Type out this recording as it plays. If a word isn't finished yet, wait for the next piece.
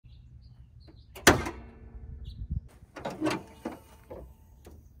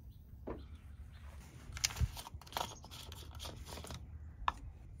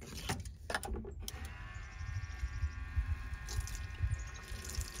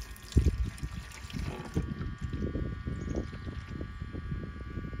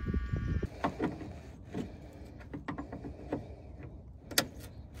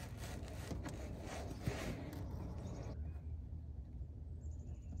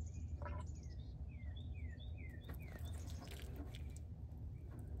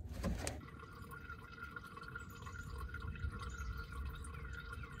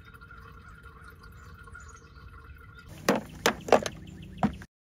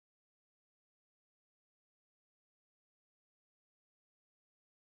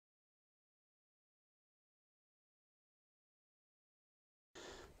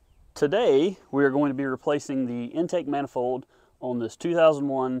Today we are going to be replacing the intake manifold on this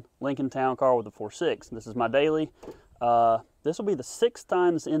 2001 Lincoln Town Car with a 4.6. This is my daily. This will be the 6th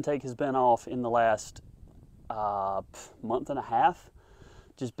time this intake has been off in the last month and a half.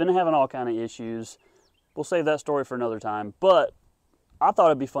 Just been having all kind of issues. We'll save that story for another time, but I thought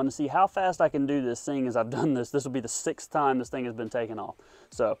it'd be fun to see how fast I can do this thing as I've done this. This will be the 6th time this thing has been taken off.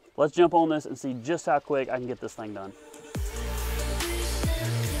 So let's jump on this and see just how quick I can get this thing done.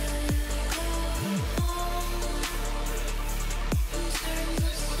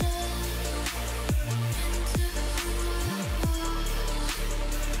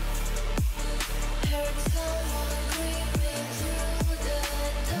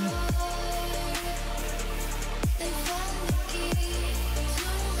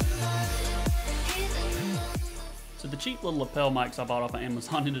 So the cheap little lapel mics I bought off of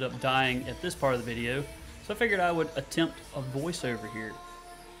Amazon ended up dying at this part of the video, so I figured I would attempt a voiceover here.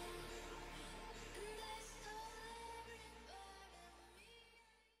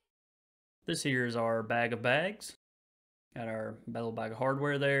 This here is our bag of bags. Got our little bag of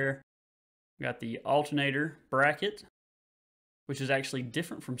hardware there. Got the alternator bracket, which is actually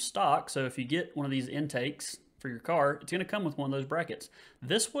different from stock, so if you get one of these intakes for your car, it's going to come with one of those brackets.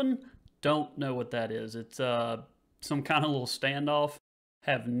 This one, don't know what that is. It's some kind of little standoff.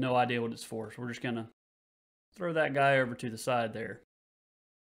 Have no idea what it's for, so we're just gonna throw that guy over to the side there.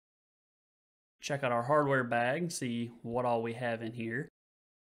 Check out our hardware bag, see what all we have in here.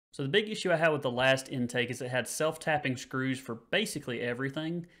 So the big issue I had with the last intake is it had self-tapping screws for basically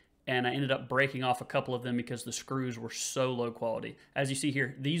everything, and I ended up breaking off a couple of them because the screws were so low quality. As you see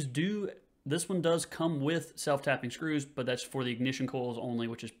here, this one does come with self-tapping screws, but that's for the ignition coils only,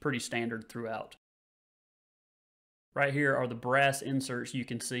 which is pretty standard throughout. Right here are the brass inserts you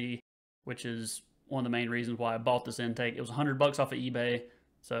can see, which is one of the main reasons why I bought this intake. It was $100 off of eBay,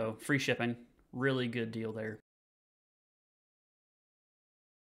 so free shipping. Really good deal there.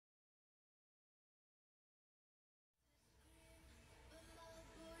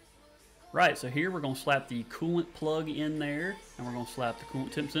 Right, so here we're going to slap the coolant plug in there, and we're going to slap the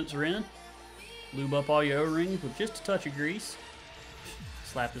coolant temp sensor in. Lube up all your O-rings with just a touch of grease.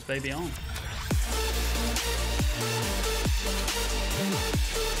 Slap this baby on.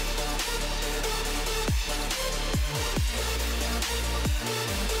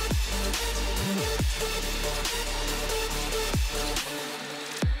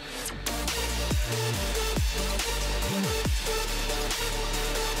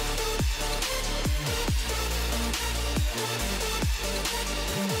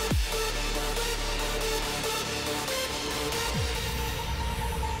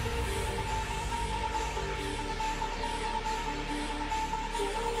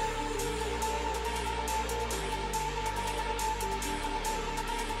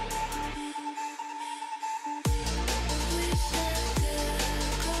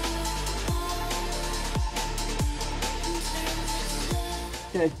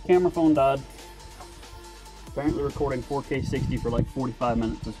 Okay, camera phone died. Apparently recording 4K 60 for like 45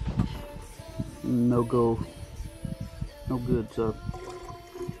 minutes is no go. No good, so.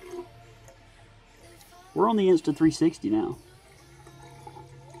 We're on the Insta360 now.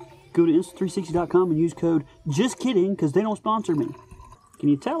 Go to Insta360.com and use code JUSTKIDDING because they don't sponsor me. Can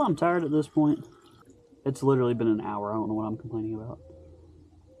you tell I'm tired at this point? It's literally been an hour. I don't know what I'm complaining about.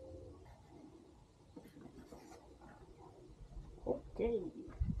 Okay.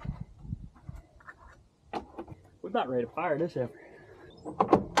 We're about ready to fire this effort.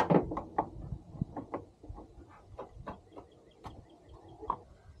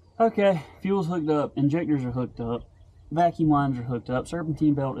 Okay, fuel's hooked up, injectors are hooked up, vacuum lines are hooked up,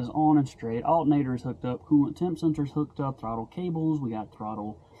 serpentine belt is on and straight, alternator is hooked up, coolant temp sensor is hooked up, throttle cables, we got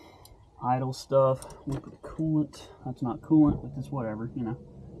throttle idle stuff, look at the coolant, that's not coolant, but it's whatever, you know.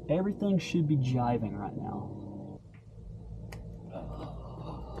 Everything should be jiving right now.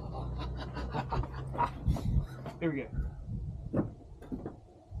 Here we go.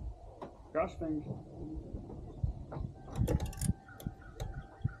 Cross fingers.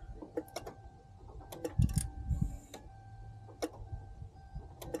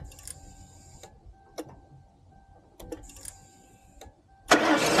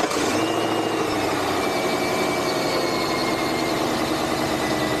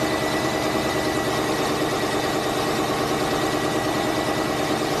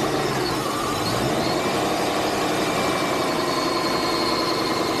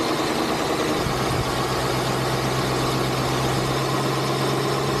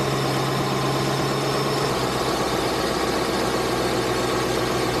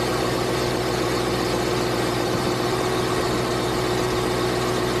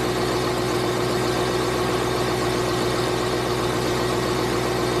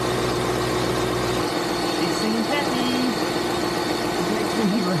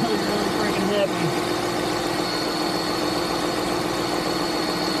 happy.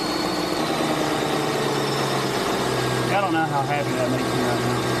 I don't know how happy that makes me right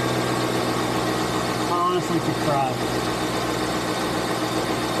now. I honestly could cry.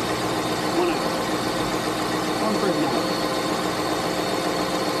 One out. One freaking out.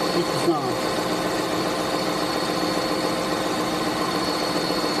 It's not.